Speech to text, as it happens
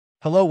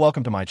Hello,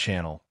 welcome to my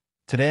channel.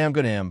 Today I'm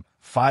going to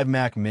M5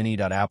 Mac Mini.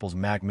 Apple's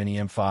Mac Mini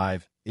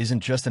M5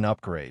 isn't just an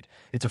upgrade,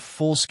 it's a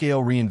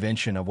full-scale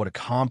reinvention of what a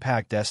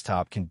compact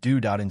desktop can do.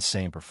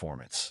 Insane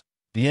performance.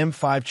 The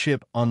M5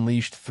 chip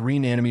unleashed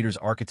 3nm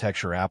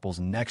architecture. Apple's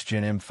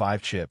next-gen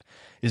M5 chip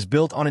is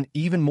built on an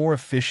even more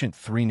efficient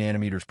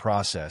 3nm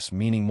process,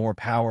 meaning more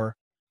power,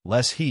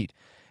 less heat,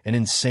 and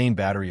insane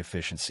battery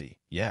efficiency.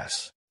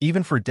 Yes,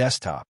 even for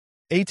desktop.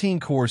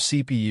 18-core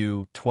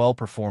CPU, 12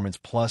 performance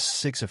plus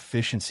 6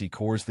 efficiency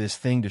cores. This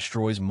thing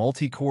destroys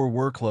multi-core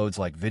workloads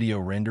like video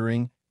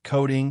rendering,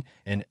 coding,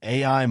 and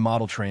AI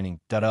model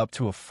training. Up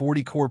to a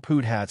 40-core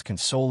powerhouse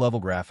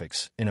console-level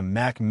graphics in a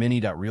Mac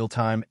Mini.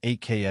 Real-time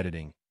 8K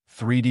editing,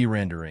 3D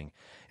rendering,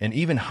 and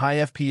even high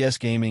FPS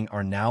gaming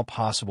are now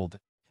possible.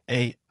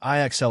 AI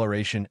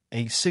acceleration,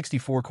 a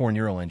 64-core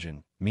neural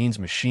engine, means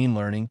machine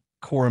learning,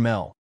 Core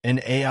ML, and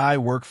AI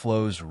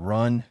workflows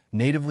run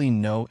natively,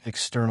 no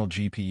external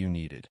GPU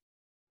needed.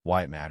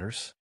 Why it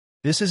matters?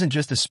 This isn't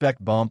just a spec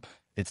bump,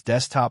 it's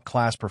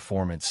desktop-class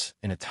performance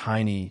in a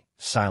tiny,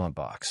 silent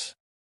box.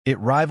 It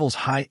rivals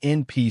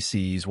high-end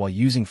PCs while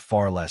using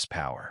far less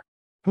power.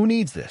 Who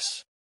needs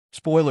this?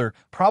 Spoiler,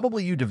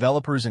 probably you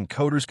developers and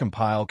coders.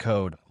 Compile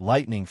code,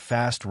 lightning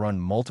fast, run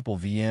multiple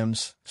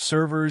VMs,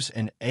 servers,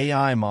 and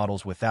AI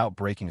models without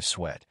breaking a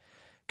sweat.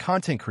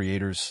 Content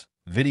creators,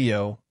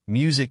 video,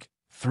 music,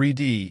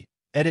 3D,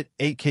 edit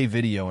 8K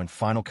video in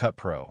Final Cut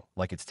Pro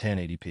like it's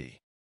 1080p.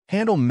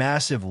 Handle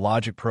massive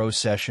Logic Pro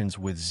sessions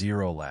with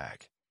zero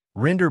lag.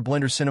 Render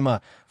Blender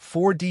Cinema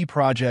 4D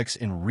projects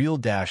in real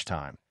dash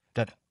time.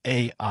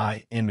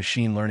 AI and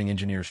machine learning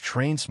engineers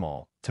train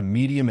small to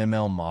medium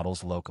ML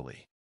models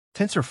locally.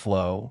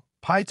 TensorFlow,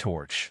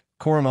 PyTorch,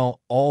 CoreML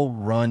all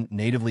run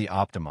natively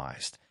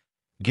optimized.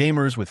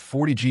 Gamers with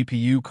 40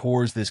 GPU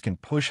cores, this can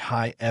push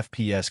high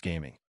FPS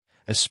gaming,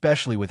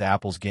 especially with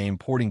Apple's game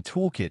porting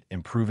toolkit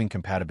improving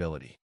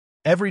compatibility.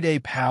 Everyday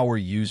power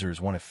users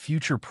want a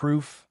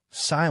future-proof,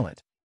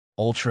 silent,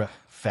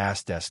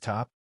 ultra-fast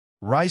desktop.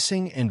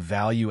 Pricing and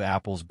value.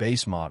 Apple's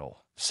base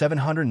model,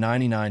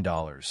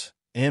 $799,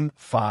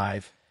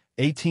 M5,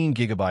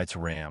 18GB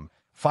RAM,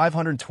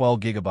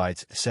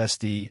 512GB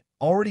SSD,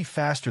 already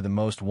faster than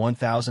most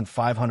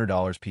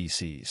 $1,500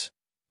 PCs.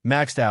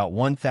 Maxed out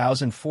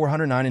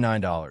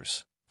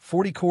 $1,499,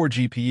 40-core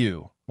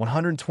GPU,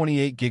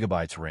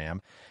 128GB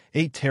RAM,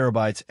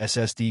 8TB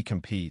SSD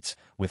competes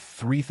with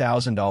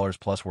 $3,000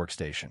 plus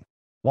workstation.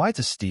 Why it's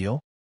a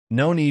steal?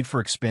 No need for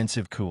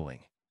expensive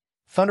cooling.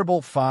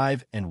 Thunderbolt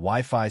 5 and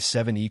Wi-Fi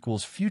 7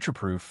 equals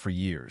future-proof for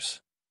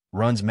years.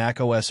 Runs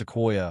macOS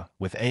Sequoia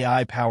with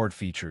AI-powered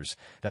features.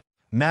 That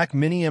Mac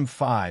Mini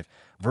M5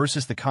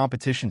 versus the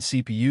competition.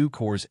 CPU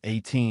cores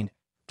 18,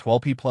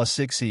 12P plus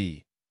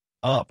 6E,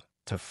 up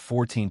to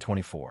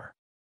 1424.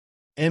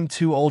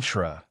 M2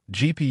 Ultra,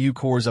 GPU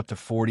cores up to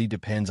 40,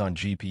 depends on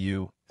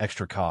GPU,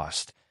 extra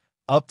cost,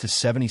 up to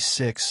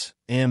 76,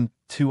 M2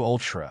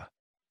 Ultra.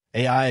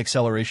 AI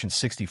acceleration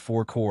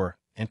 64-core,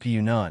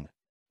 NPU none,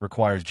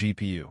 requires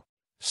GPU.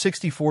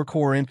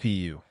 64-core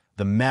NPU,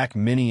 the Mac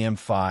Mini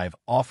M5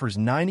 offers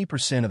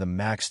 90% of the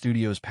Mac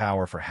Studio's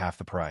power for half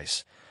the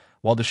price,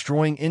 while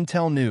destroying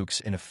Intel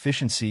nukes in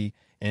efficiency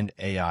and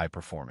AI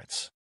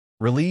performance.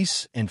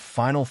 Release and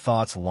final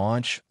thoughts.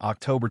 Launch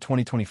October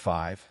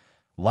 2025.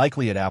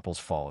 Likely at Apple's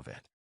fall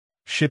event.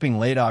 Shipping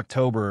late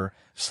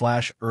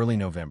October/early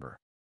November.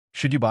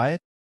 Should you buy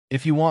it?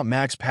 If you want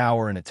max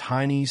power in a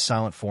tiny,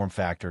 silent form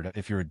factor,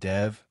 if you're a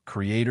dev,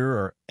 creator,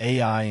 or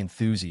AI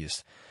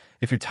enthusiast,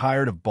 if you're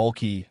tired of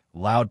bulky,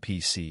 loud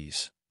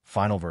PCs,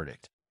 final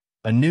verdict.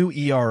 A new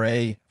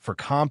ERA for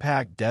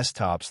compact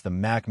desktops. The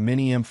Mac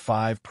Mini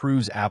M5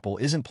 proves Apple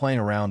isn't playing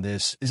around.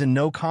 This is a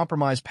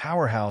no-compromise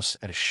powerhouse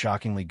at a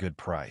shockingly good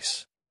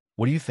price.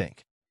 What do you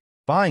think?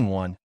 Buying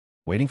one?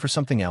 Waiting for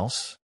something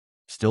else?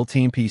 Still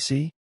Team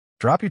PC?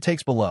 Drop your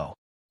takes below.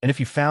 And if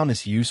you found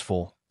this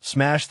useful,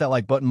 smash that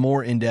like button.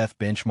 More in-depth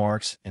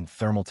benchmarks and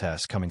thermal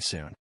tests coming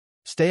soon.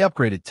 Stay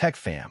upgraded, Tech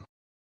Fam.